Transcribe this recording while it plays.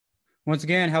Once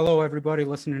again, hello everybody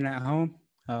listening at home.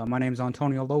 My name is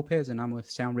Antonio Lopez and I'm with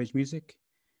Soundbridge Music.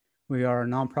 We are a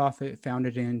nonprofit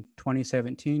founded in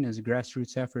 2017 as a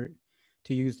grassroots effort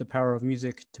to use the power of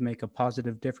music to make a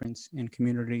positive difference in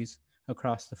communities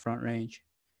across the Front Range.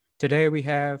 Today we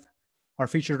have our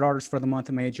featured artist for the month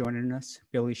of May joining us,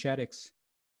 Billy Shaddox.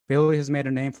 Billy has made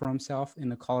a name for himself in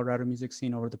the Colorado music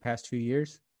scene over the past few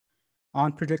years.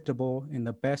 Unpredictable in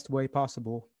the best way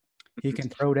possible, he can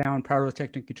throw down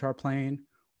pyrotechnic guitar playing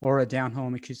or a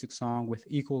down-home acoustic song with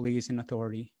equal ease and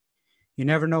authority. You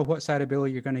never know what side of Billy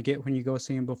you're going to get when you go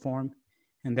see him perform,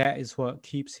 and that is what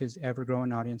keeps his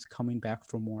ever-growing audience coming back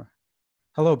for more.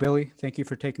 Hello, Billy. Thank you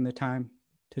for taking the time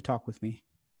to talk with me.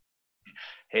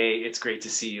 Hey, it's great to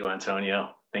see you,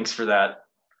 Antonio. Thanks for that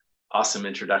awesome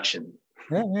introduction.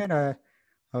 Yeah, man.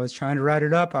 I was trying to write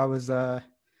it up.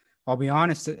 I'll be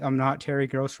honest, I'm not Terry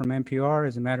Gross from NPR.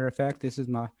 As a matter of fact, this is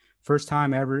my first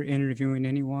time ever interviewing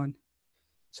anyone.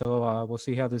 So we'll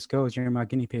see how this goes. You're my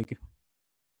guinea pig.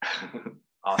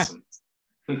 Awesome.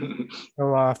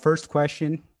 So first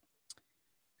question,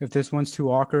 if this one's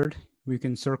too awkward, we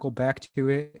can circle back to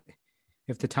it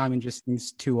if the timing just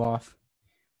seems too off.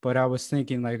 But I was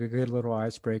thinking like a good little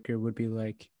icebreaker would be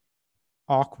like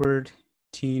awkward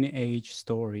teenage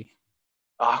story.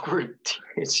 Awkward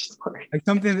teenage story. Like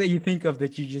something that you think of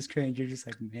that you just cringe. You're just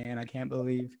like, man, I can't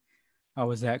believe I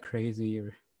was that crazy.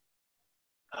 Or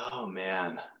oh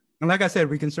man. And like I said,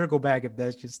 we can circle back if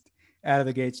that's just out of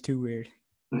the gates too weird.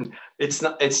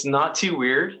 It's not too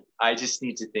weird. I just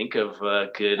need to think of a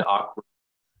good awkward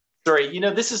story. You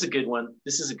know, this is a good one.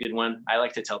 I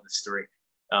like to tell this story.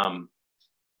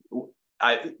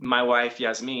 My wife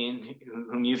Yasmin,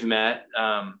 whom you've met,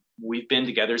 we've been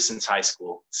together since high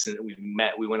school. Since we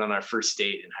went on our first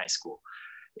date in high school.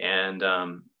 And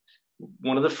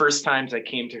one of the first times I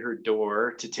came to her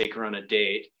door to take her on a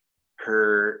date,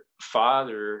 her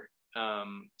father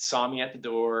saw me at the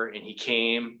door, and he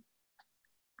came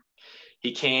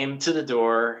to the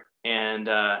door, and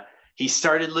he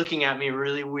started looking at me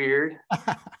really weird.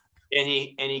 and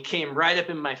he came right up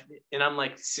in my, and I'm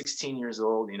like 16 years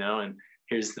old, you know, and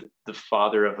here's the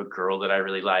father of a girl that I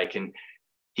really like, and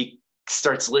he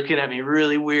starts looking at me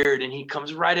really weird, and he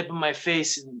comes right up in my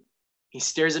face, and he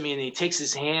stares at me, and he takes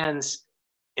his hands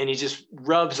and he just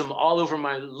rubs them all over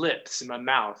my lips and my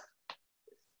mouth.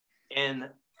 And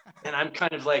I'm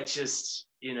kind of like just,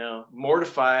 you know,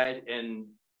 mortified and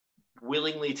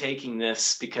willingly taking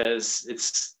this because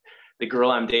it's the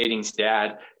girl I'm dating's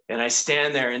dad. And I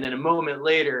stand there, and then a moment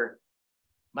later,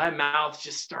 my mouth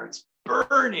just starts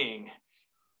burning.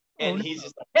 And he's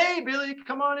just like, hey, Billy,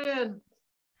 come on in.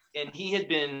 And he had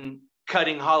been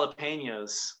cutting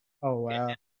jalapenos. Oh, wow.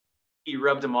 And he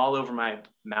rubbed them all over my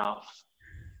mouth.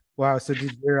 Wow. So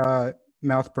did your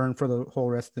mouth burn for the whole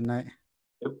rest of the night?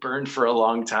 It burned for a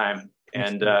long time.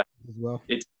 And well,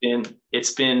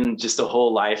 it's been just a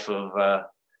whole life of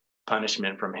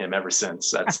punishment from him ever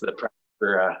since. That's the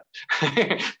for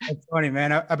That's funny,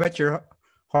 man. I bet your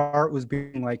heart was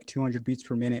beating like 200 beats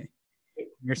per minute.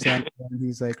 You're saying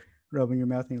he's like rubbing your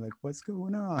mouth and you're like, what's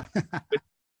going on?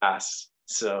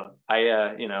 So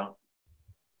I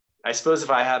I suppose if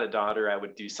I had a daughter, I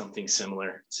would do something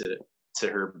similar to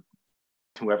her,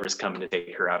 whoever's coming to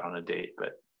take her out on a date.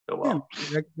 But oh well.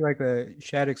 Yeah, like a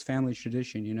Shaddox family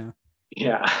tradition, you know.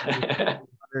 Yeah.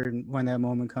 When that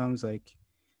moment comes, like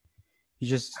you're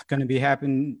just going to be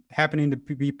happening to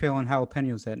be peeling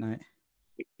jalapenos that night.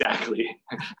 Exactly.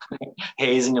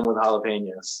 Hazing them with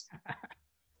jalapenos.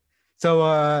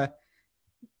 So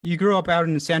you grew up out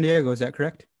in San Diego, is that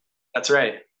correct? That's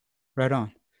right. Right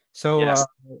on. So yes.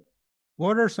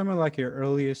 What are some of like your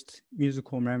earliest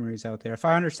musical memories out there? If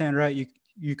I understand right,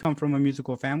 you come from a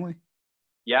musical family?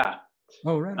 Yeah.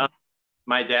 Oh, right.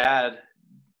 My dad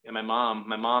and my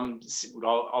mom would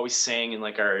always sang in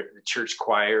like our church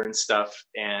choir and stuff.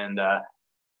 And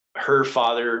her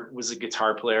father was a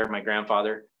guitar player, my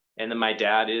grandfather. And then my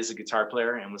dad is a guitar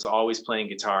player and was always playing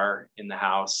guitar in the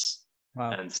house.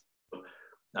 Wow. And so,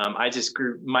 I just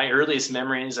grew, my earliest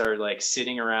memories are like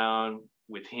sitting around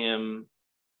with him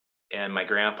and my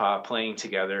grandpa playing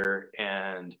together.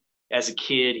 And as a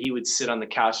kid, he would sit on the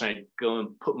couch and I'd go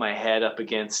and put my head up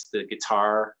against the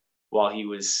guitar while he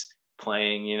was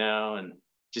playing, you know, and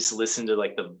just listen to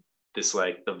like the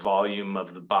volume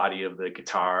of the body of the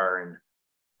guitar.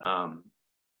 And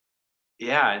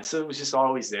yeah, and so it was just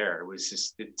always there. It was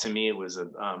just, to me, it was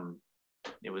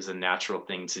a natural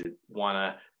thing to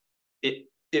want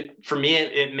to, for me,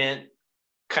 it meant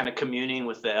kind of communing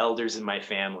with the elders in my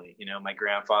family. You know, my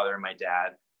grandfather and my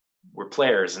dad were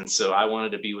players, and so I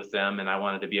wanted to be with them, and I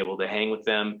wanted to be able to hang with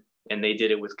them and they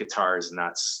did it with guitars, and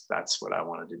that's what I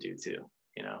wanted to do too,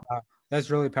 you know. That's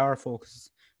really powerful,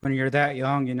 because when you're that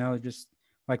young, you know, just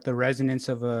like the resonance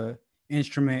of a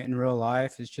instrument in real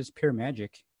life is just pure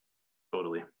magic.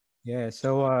 Totally. Yeah.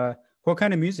 So what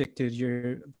kind of music did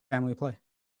your family play?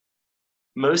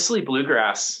 Mostly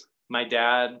bluegrass. My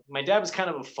dad was kind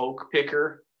of a folk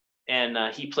picker, and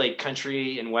he played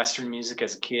country and western music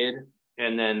as a kid.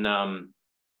 And then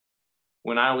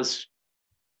when I was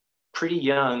pretty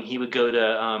young, he would go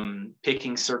to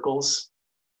picking circles,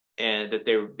 and that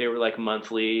they were like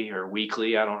monthly or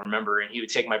weekly, I don't remember. And he would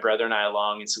take my brother and I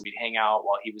along, and so we'd hang out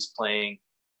while he was playing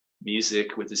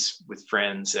music with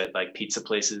friends at like pizza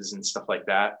places and stuff like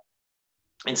that.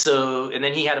 And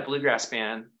then he had a bluegrass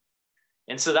band.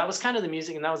 And so that was kind of the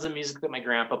music, and that was the music that my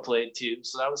grandpa played too.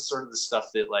 So that was sort of the stuff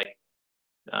that like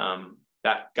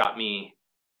that got me.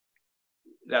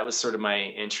 That was sort of my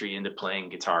entry into playing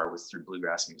guitar, was through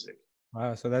bluegrass music.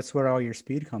 Wow, so that's where all your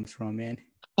speed comes from, man.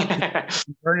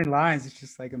 Burning lines, it's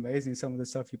just like amazing, some of the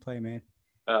stuff you play, man.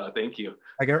 Thank you.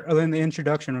 Like in the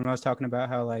introduction, when I was talking about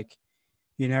how like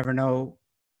you never know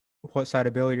what side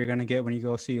of Billy you're gonna get when you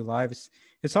go see you live,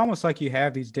 it's almost like you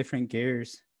have these different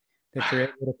gears that you're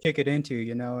able to kick it into,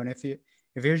 you know. And if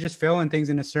you're just feeling things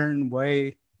in a certain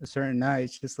way a certain night,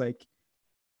 it's just like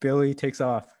Billy takes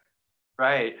off.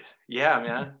 Right. Yeah,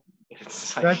 man.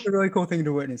 It's like, that's a really cool thing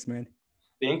to witness, man.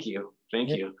 Thank you.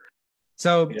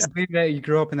 So being that you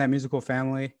grew up in that musical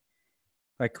family,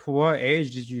 like what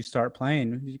age did you start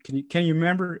playing? Can you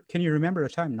remember a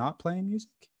time not playing music?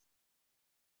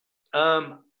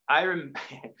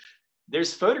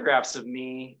 There's photographs of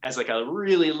me as like a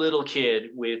really little kid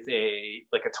with a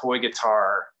toy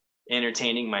guitar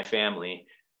entertaining my family.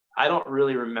 I don't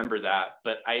really remember that,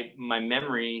 but my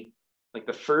memory, like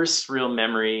the first real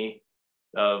memory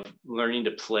of learning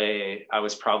to play, I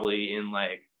was probably in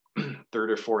like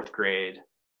third or fourth grade.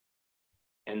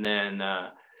 And then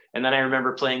I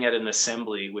remember playing at an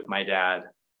assembly with my dad.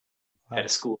 Wow. At a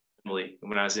school assembly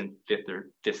when I was in fifth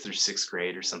or sixth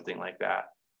grade or something like that.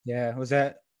 Yeah. Was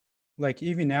that, like,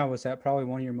 even now, was that probably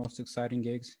one of your most exciting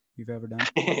gigs you've ever done?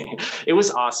 It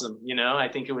was awesome. You know, I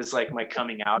think it was like my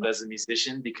coming out as a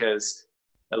musician, because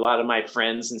a lot of my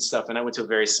friends and stuff, and I went to a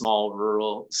very small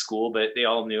rural school, but they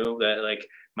all knew that like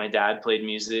my dad played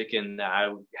music and I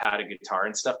had a guitar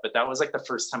and stuff. But that was like the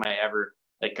first time I ever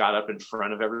like got up in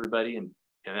front of everybody and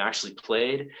actually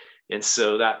played. And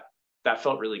so that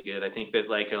felt really good. I think that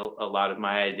like a lot of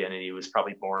my identity was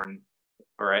probably born,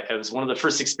 or it was one of the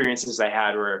first experiences I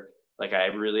had where like I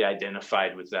really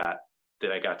identified with that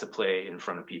I got to play in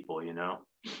front of people, you know?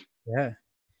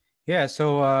 Yeah.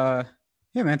 So,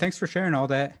 yeah, man, thanks for sharing all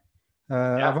that.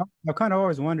 I've kind of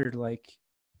always wondered, like,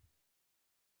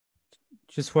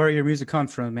 just where your music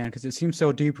comes from, man, because it seems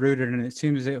so deep rooted, and it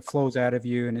seems it flows out of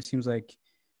you, and it seems like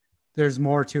there's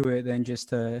more to it than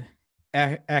just the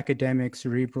academic,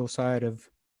 cerebral side of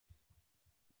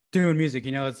doing music.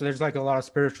 You know, there's like a lot of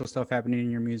spiritual stuff happening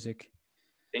in your music.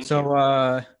 Thank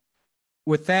you.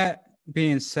 With that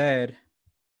being said,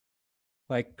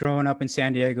 like growing up in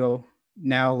San Diego,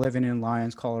 now living in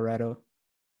Lyons, Colorado,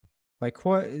 like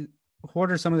what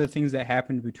are some of the things that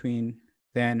happened between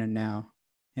then and now?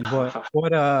 And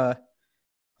what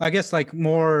I guess like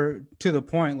more to the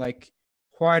point, like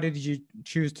why did you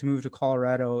choose to move to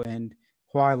Colorado, and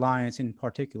why Lyons in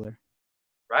particular?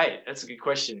 Right. That's a good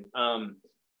question.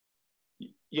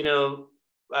 You know,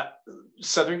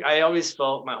 I always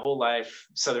felt my whole life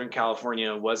Southern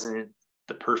California wasn't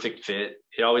the perfect fit.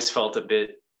 It always felt a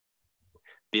bit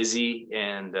busy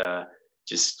and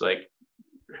just like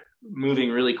moving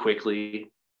really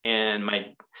quickly. And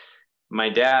my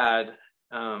dad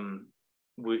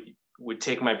would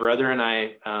take my brother and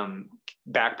I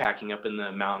backpacking up in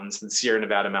the mountains, the Sierra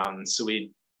Nevada mountains. So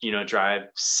we'd, you know, drive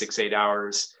 6-8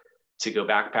 hours to go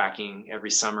backpacking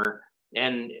every summer.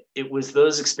 And it was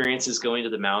those experiences going to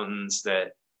the mountains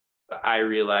that I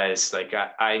realized like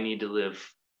I need to live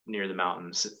near the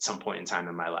mountains at some point in time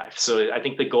in my life. So I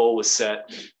think the goal was set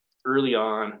early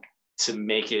on to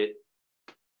make it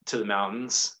to the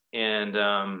mountains. And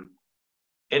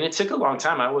it took a long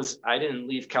time. I didn't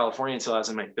leave California until I was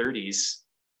in my 30s.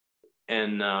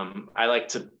 And I like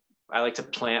to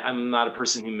plan. I'm not a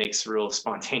person who makes real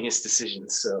spontaneous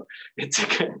decisions. So it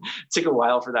took a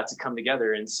while for that to come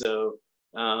together. And so,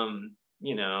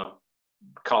 you know,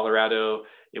 Colorado,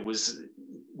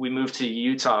 we moved to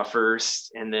Utah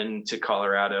first and then to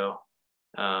Colorado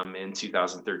in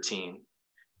 2013.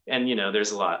 And, you know,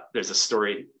 there's a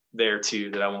story there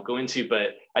too that I won't go into,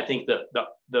 but I think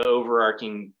the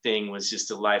overarching thing was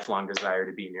just a lifelong desire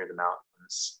to be near the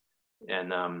mountains.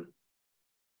 And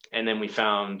And then we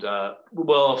found,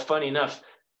 well, funny enough,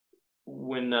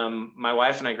 when my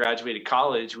wife and I graduated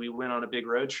college, we went on a big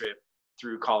road trip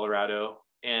through Colorado,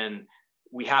 and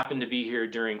we happened to be here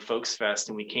during Folks Fest,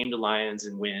 and we came to Lyons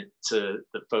and went to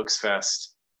the Folks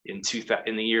Fest in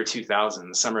the year 2000,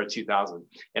 the summer of 2000.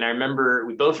 And I remember,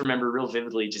 we both remember real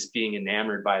vividly just being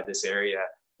enamored by this area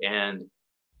and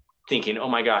thinking, oh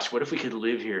my gosh, what if we could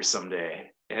live here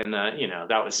someday? And, you know,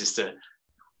 that was just a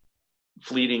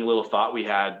fleeting little thought we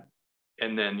had.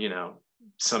 And then, you know,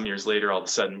 some years later, all of a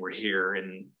sudden we're here,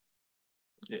 and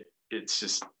it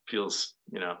just feels,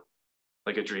 you know,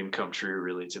 like a dream come true,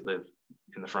 really, to live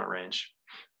in the Front Range.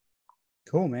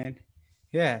 Cool, man.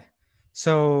 Yeah.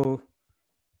 So,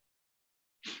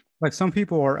 like, some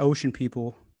people are ocean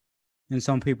people and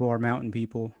some people are mountain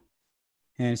people.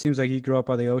 And it seems like you grew up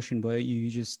by the ocean, but you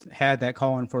just had that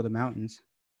calling for the mountains.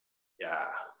 Yeah.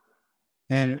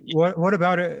 And what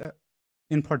about it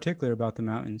in particular about the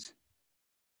mountains?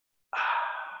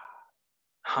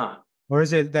 Huh. Or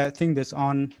is it that thing that's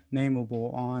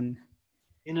unnameable on?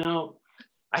 You know,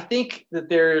 I think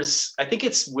it's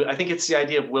the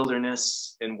idea of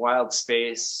wilderness and wild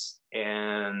space,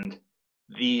 and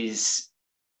these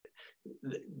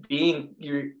being,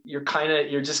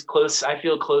 you're just close. I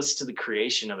feel close to the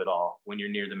creation of it all when you're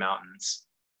near the mountains.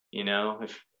 You know,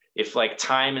 if like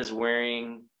time is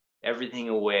wearing everything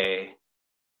away,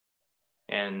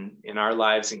 and in our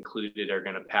lives included are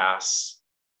going to pass,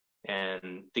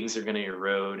 and things are going to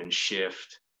erode and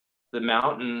shift, the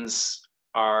mountains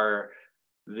are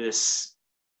this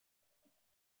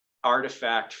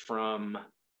artifact from,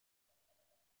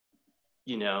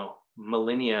 you know,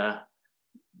 millennia,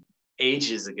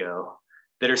 ages ago,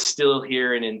 that are still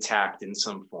here and intact in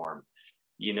some form.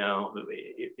 You know,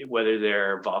 whether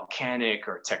they're volcanic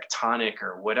or tectonic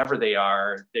or whatever they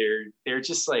are, they're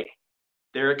just like,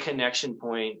 they're a connection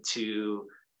point to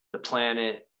the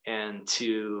planet and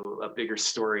to a bigger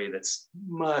story that's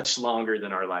much longer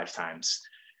than our lifetimes.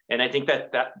 And I think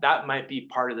that might be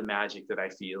part of the magic that I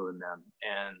feel in them,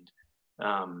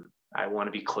 and I want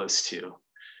to be close to,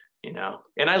 you know.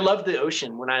 And I love the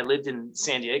ocean. When I lived in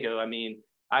San Diego, I mean,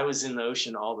 I was in the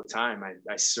ocean all the time.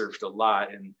 I surfed a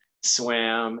lot and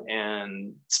swam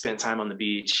and spent time on the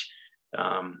beach.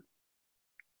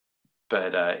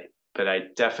 But I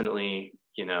definitely,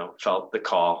 you know, felt the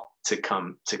call to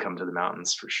come to the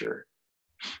mountains for sure.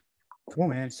 Cool,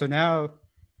 man. So now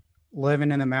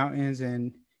living in the mountains,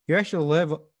 and you actually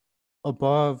live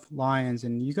above Lyons,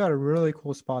 and you got a really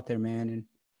cool spot there, man. And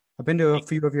I've been to a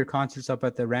few of your concerts up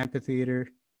at the Ramphitheater.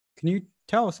 Can you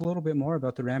tell us a little bit more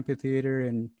about the Ramphitheater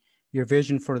and your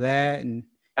vision for that, and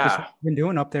just what you've been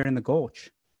doing up there in the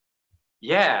Gulch?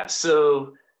 Yeah.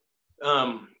 So,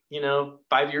 you know,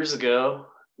 5 years ago,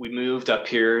 we moved up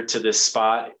here to this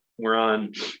spot. We're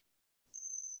on,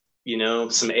 you know,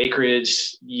 some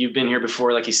acreage. You've been here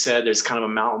before, like you said. There's kind of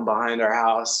a mountain behind our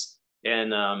house,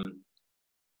 and I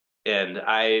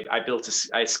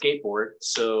skateboard,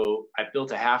 so I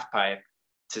built a half pipe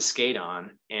to skate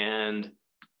on, and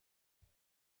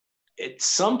at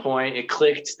some point it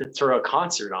clicked to throw a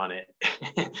concert on it.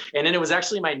 And then it was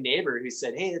actually my neighbor who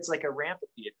said, hey, it's like a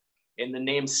Ramphitheater, and the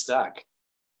name stuck.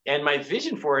 And my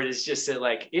vision for it is just that,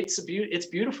 like, it's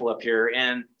beautiful up here,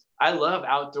 and I love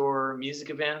outdoor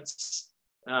music events.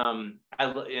 And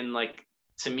like,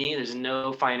 to me, there's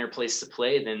no finer place to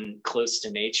play than close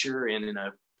to nature and in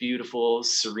a beautiful,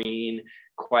 serene,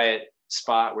 quiet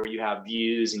spot where you have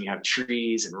views and you have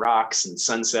trees and rocks and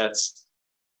sunsets.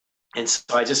 And so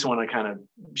I just want to kind of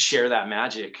share that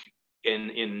magic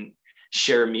and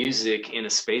share music in a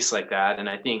space like that. And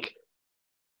I think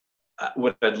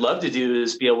what I'd love to do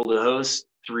is be able to host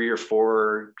 3 or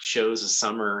 4 shows a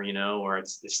summer, you know, where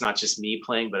it's not just me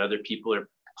playing, but other people are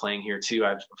playing here too.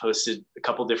 I've hosted a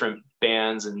couple different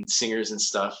bands and singers and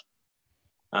stuff.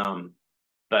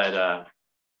 But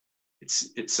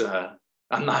it's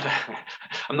I'm not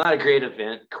a great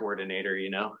event coordinator, you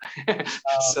know.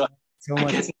 So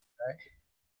much, right?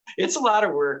 It's a lot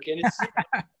of work, and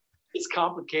it's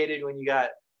complicated when you got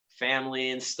family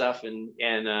and stuff, and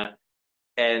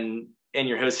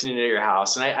you're hosting it at your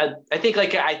house. And I think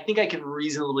I could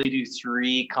reasonably do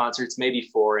 3 concerts, maybe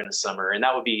 4 in a summer, and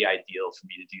that would be ideal for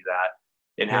me to do that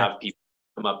and have people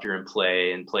come up here and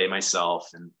play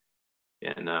myself, and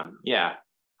yeah.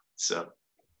 So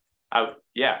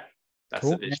that's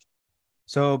cool. the vision.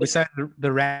 So besides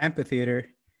the Ramphitheater,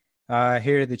 I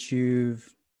hear that you've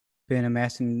been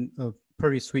amassing a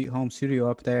pretty sweet home studio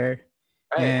up there.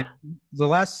 Right. And the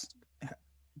last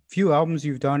few albums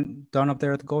you've done up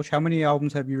there at the Gulch, how many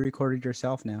albums have you recorded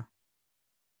yourself now?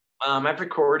 I've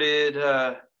recorded,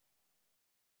 I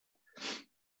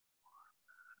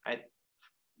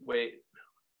wait,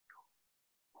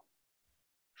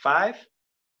 5.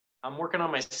 I'm working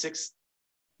on my 6th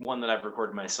one that I've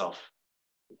recorded myself.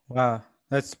 Wow,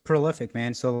 that's prolific,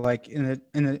 man. So like in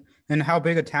how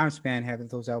big a time span have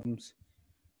those albums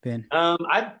been?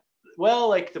 Like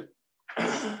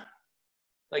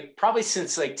like probably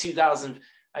since like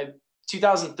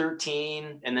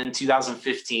 2013 and then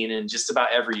 2015, and just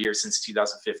about every year since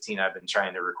 2015 I've been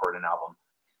trying to record an album.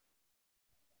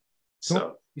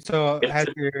 So has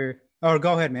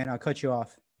go ahead, man. I'll cut you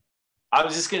off. I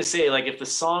was just gonna say, like, if the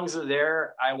songs are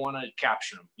there, I want to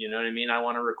capture them. You know what I mean? I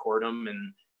want to record them,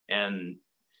 and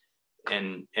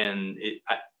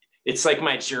it's like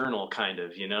my journal, kind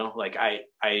of. You know, like I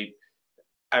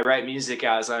write music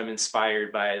as I'm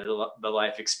inspired by the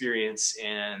life experience,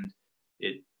 and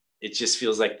it just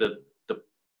feels like the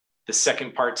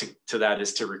second part to that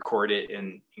is to record it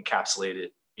and encapsulate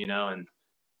it. You know, and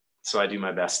so I do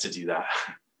my best to do that.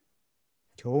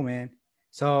 Cool, man.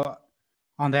 So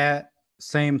on that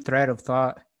same thread of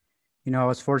thought, you know, I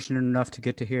was fortunate enough to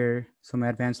get to hear some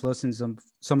advanced listens of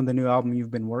some of the new album you've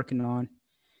been working on.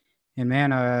 And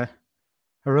man, I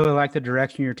really like the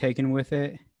direction you're taking with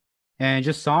it. And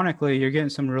just sonically, you're getting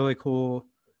some really cool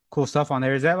stuff on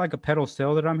there. Is that like a pedal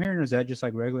steel that I'm hearing, or is that just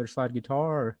like regular slide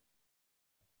guitar? Or?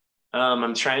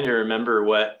 I'm trying to remember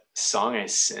what song I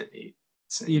sent you.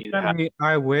 You sent me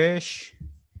I Wish.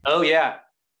 Oh yeah.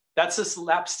 That's a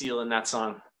lap steel in that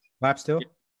song. Lap steel?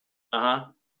 Uh-huh.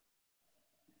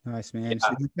 Nice, man. Yeah.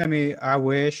 So you sent me I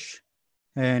Wish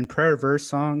and Prayer Verse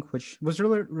song, which was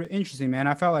really interesting, man.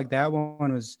 I felt like that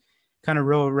one was kind of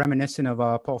real reminiscent of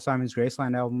Paul Simon's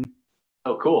Graceland album.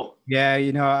 Oh, cool. Yeah,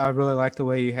 you know, I really like the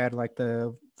way you had like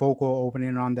the vocal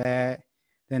opening on that.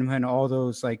 Then when all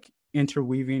those like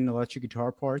interweaving electric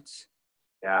guitar parts.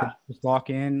 Yeah. Just lock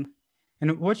in.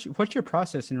 And what's your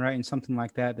process in writing something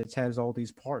like that has all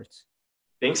these parts?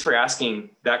 Thanks for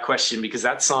asking that question, because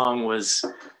that song was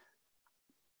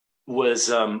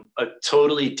a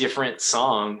totally different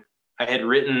song. I had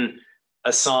written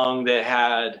a song that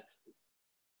had,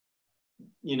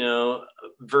 you know,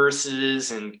 verses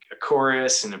and a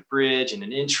chorus and a bridge and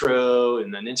an intro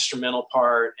and an instrumental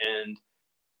part. And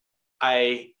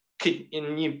I'm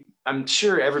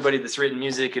sure everybody that's written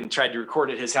music and tried to record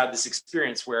it has had this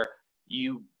experience where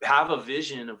you have a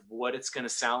vision of what it's going to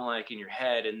sound like in your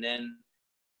head, and then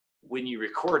when you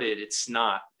record it, it's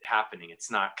not happening.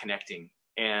 It's not connecting.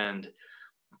 And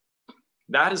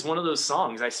that is one of those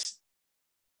songs.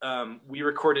 We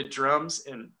recorded drums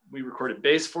and we recorded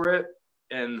bass for it.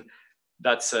 And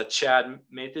that's Chad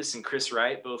Mathis and Chris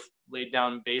Wright both laid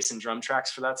down bass and drum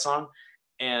tracks for that song.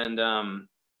 And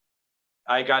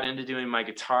I got into doing my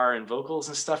guitar and vocals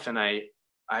and stuff, and I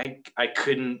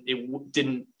couldn't, it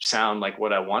didn't sound like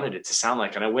what I wanted it to sound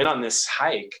like. And I went on this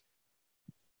hike,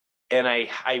 and I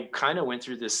kind of went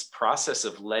through this process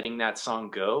of letting that song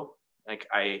go. Like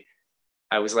I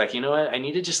was like, you know what, I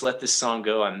need to just let this song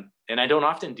go. And I don't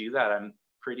often do that. I'm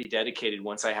pretty dedicated.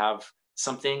 Once I have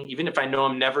something, even if I know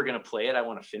I'm never going to play it, I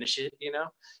want to finish it, you know?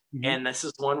 Mm-hmm. And this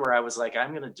is one where I was like, I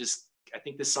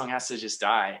think this song has to just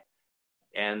die.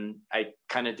 And I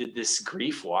kind of did this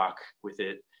grief walk with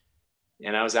it.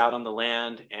 And I was out on the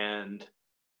land, and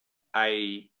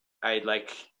I like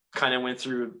kind of went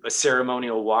through a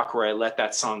ceremonial walk where I let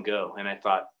that song go. And I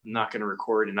thought, I'm not going to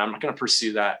record, and I'm not going to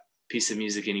pursue that piece of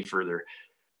music any further.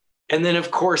 And then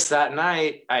of course that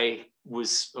night I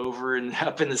was over and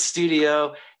up in the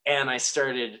studio, and I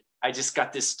just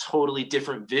got this totally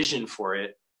different vision for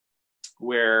it,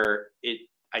 where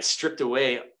I stripped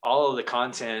away all of the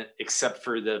content except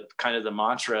for the kind of the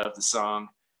mantra of the song.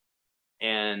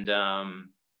 And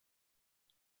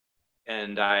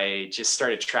I just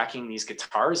started tracking these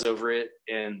guitars over it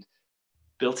and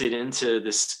built it into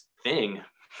this thing,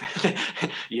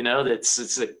 you know,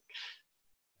 it's a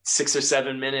 6 or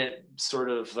 7 minute sort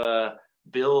of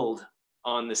build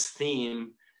on this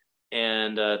theme.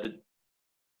 And the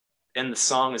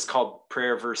song is called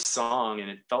Prayer Verse Song. And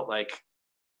it felt like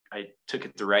I took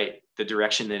it the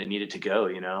direction that it needed to go,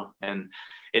 you know? And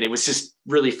it was just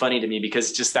really funny to me,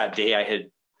 because just that day I had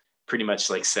pretty much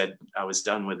like said I was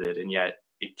done with it, and yet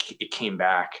it came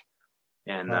back.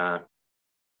 And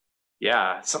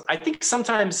so I think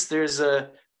sometimes there's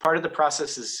a part of the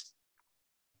process is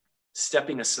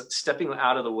stepping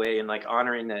out of the way, and like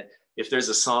honoring that if there's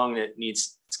a song that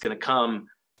it's going to come,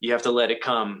 you have to let it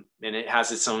come, and it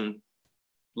has its own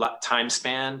time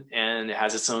span, and it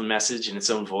has its own message and its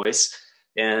own voice.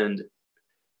 And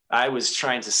I was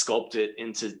trying to sculpt it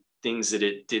into things that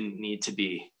it didn't need to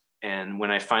be. And when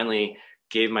I finally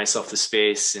gave myself the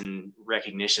space and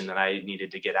recognition that I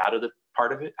needed to get out of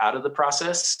the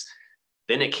process,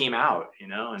 then it came out, you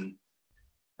know, and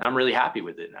I'm really happy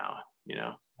with it now, you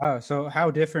know. Oh, so how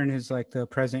different is like the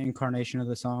present incarnation of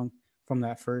the song from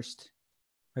that first,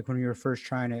 like when you were first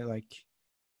trying it? Like,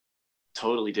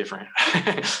 totally different.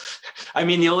 I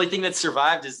mean, the only thing that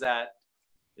survived is that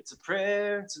it's a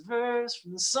prayer, it's a verse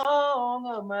from the song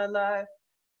of my life.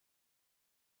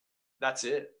 That's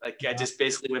it. Like, I just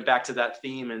basically went back to that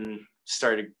theme and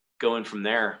started going from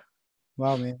there.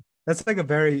 wow, man, that's like a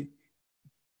very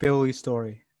Billy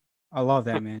story. I love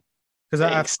that, man, because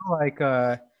I feel like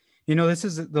you know, this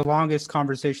is the longest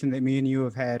conversation that me and you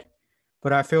have had,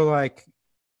 but I feel like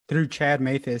through Chad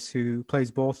Mathis, who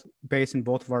plays both bass in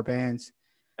both of our bands,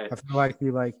 I feel like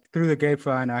you like through the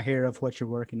grapevine I hear of what you're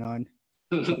working on.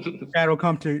 Chad will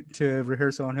come to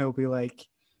rehearsal and he'll be like,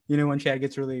 you know, when Chad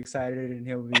gets really excited and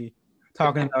he'll be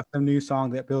talking about some new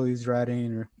song that Billy's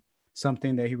writing or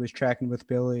something that he was tracking with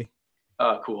Billy.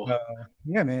 Oh, cool.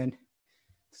 Yeah, man.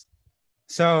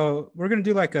 So we're gonna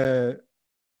do like a.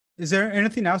 Is there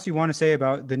anything else you want to say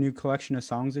about the new collection of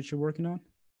songs that you're working on?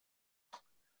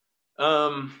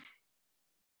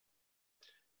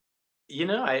 You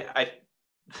know, I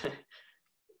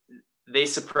they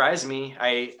surprised me.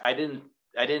 I didn't.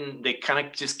 They kind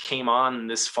of just came on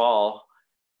this fall,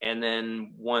 and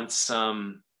then once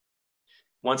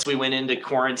we went into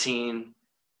quarantine,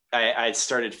 I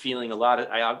started feeling a lot of.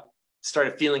 I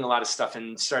started feeling a lot of stuff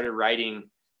and started writing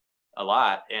a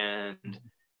lot, and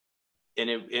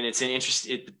it's an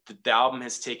the album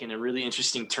has taken a really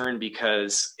interesting turn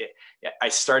because I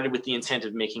started with the intent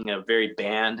of making a very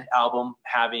band album,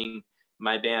 having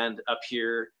my band up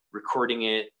here recording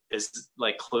it as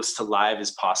like close to live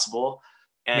as possible,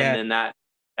 and then that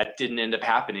didn't end up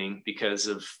happening because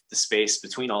of the space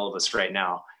between all of us right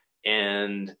now.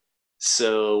 And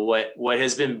so what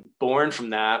has been born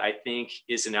from that, I think,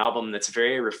 is an album that's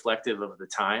very reflective of the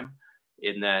time,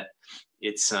 in that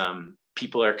it's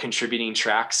people are contributing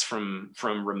tracks from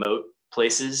remote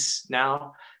places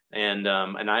now, and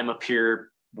I'm up here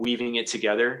weaving it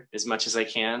together as much as I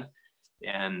can,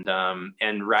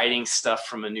 and writing stuff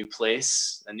from a new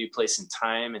place in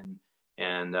time,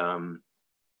 and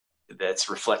that's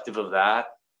reflective of that,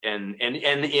 and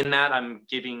in that I'm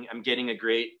getting a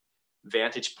great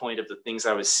vantage point of the things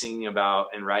I was singing about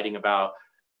and writing about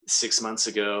 6 months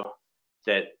ago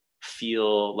that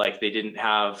feel like I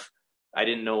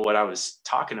didn't know what I was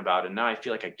talking about, and now I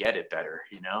feel like I get it better,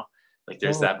 you know, like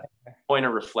there's that point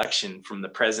of reflection from the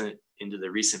present into the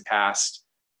recent past.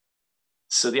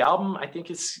 So the album, I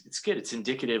think it's good. It's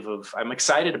indicative of, I'm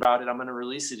excited about it. I'm going to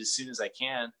release it as soon as I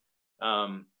can.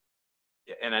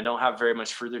 And I don't have very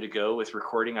much further to go with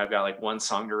recording. I've got like one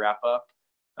song to wrap up.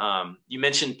 You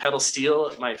mentioned pedal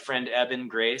steel. My friend Eben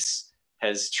Grace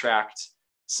has tracked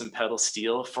some pedal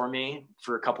steel for me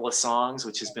for a couple of songs,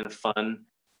 which has been a fun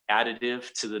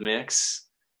additive to the mix.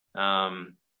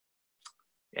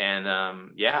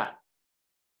 Yeah,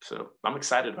 so I'm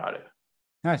excited about it.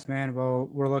 Nice, man. Well,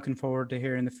 we're looking forward to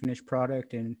hearing the finished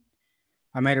product, and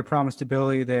I made a promise to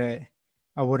Billy that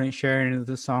I wouldn't share any of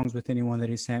the songs with anyone that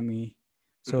he sent me.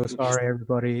 So sorry,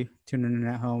 everybody tuning in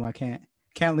at home. I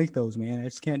can't leak those, man. I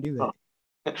just can't do that.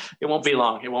 Oh, it won't be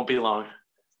long. It won't be long.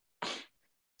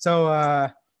 So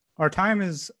our time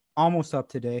is almost up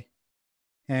today.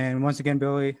 And once again,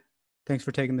 Billy, thanks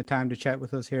for taking the time to chat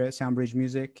with us here at Soundbridge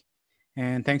Music.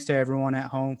 And thanks to everyone at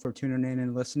home for tuning in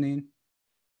and listening.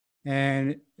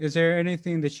 And is there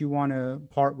anything that you want to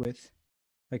part with?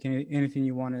 Like anything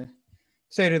you want to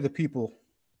say to the people?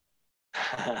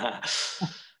 I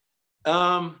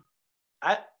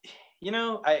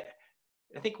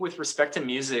think with respect to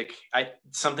music,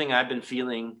 something I've been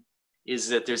feeling is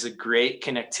that there's a great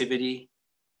connectivity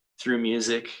through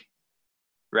music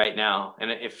right now.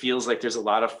 And it feels like there's a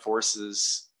lot of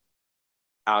forces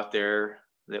out there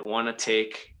that want to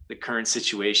take the current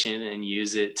situation and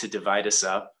use it to divide us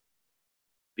up,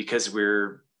 because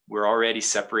we're already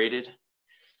separated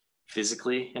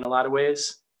physically in a lot of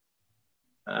ways.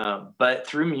 But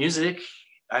through music,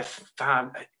 I've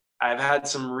had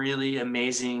some really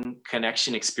amazing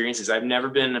connection experiences. I've never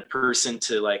been a person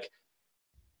to like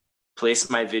place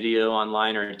my video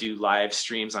online or do live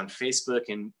streams on Facebook.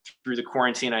 And through the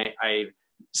quarantine, I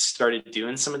started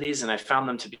doing some of these, and I found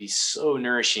them to be so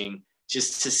nourishing,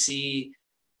 just to see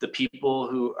the people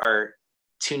who are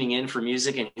tuning in for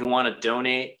music and who want to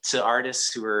donate to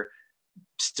artists who are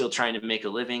still trying to make a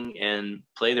living and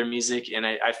play their music. And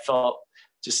I felt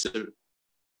just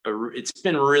it's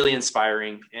been really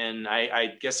inspiring. And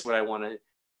I guess what I want to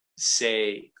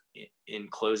say in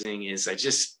closing is I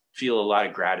just feel a lot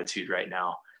of gratitude right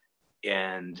now,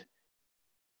 and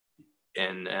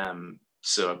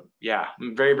So yeah,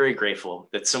 I'm very, very grateful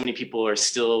that so many people are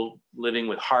still living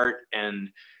with heart and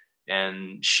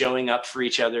showing up for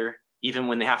each other, even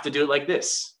when they have to do it like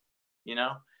this, you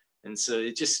know? And so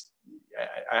it just,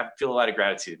 I feel a lot of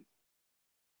gratitude.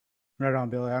 Right on,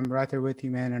 Billy. I'm right there with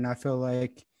you, man. And I feel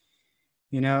like,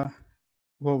 you know,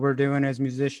 what we're doing as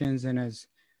musicians and as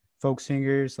folk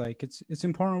singers, like it's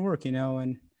important work, you know,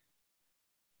 and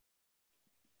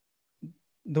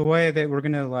the way that we're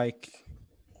gonna like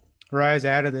rise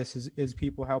out of this is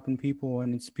people helping people,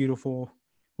 and it's beautiful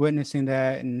witnessing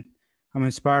that. And I'm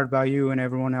inspired by you and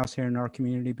everyone else here in our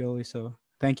community, Billy. So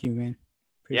thank you, man.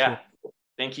 Appreciate it.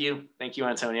 Thank you,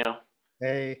 Antonio.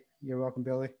 Hey, you're welcome,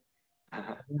 Billy.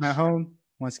 I'm at home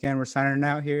once again. We're signing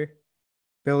out here.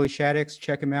 Billy Shaddox,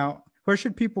 check him out. Where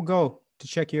should people go to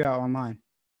check you out online?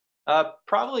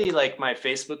 Probably like my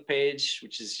Facebook page,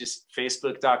 which is just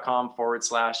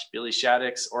facebook.com/Billy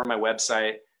Shaddox, or my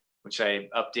website, which I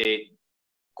update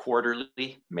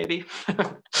quarterly, maybe.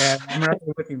 Yeah, I'm right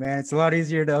there with you, man. It's a lot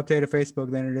easier to update a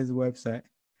Facebook than it is a website.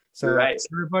 So, right.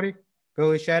 Everybody,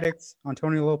 Billy Shaddox,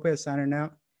 Antonio Lopez signing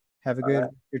out. Have a good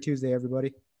Tuesday,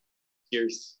 everybody.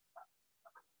 Cheers.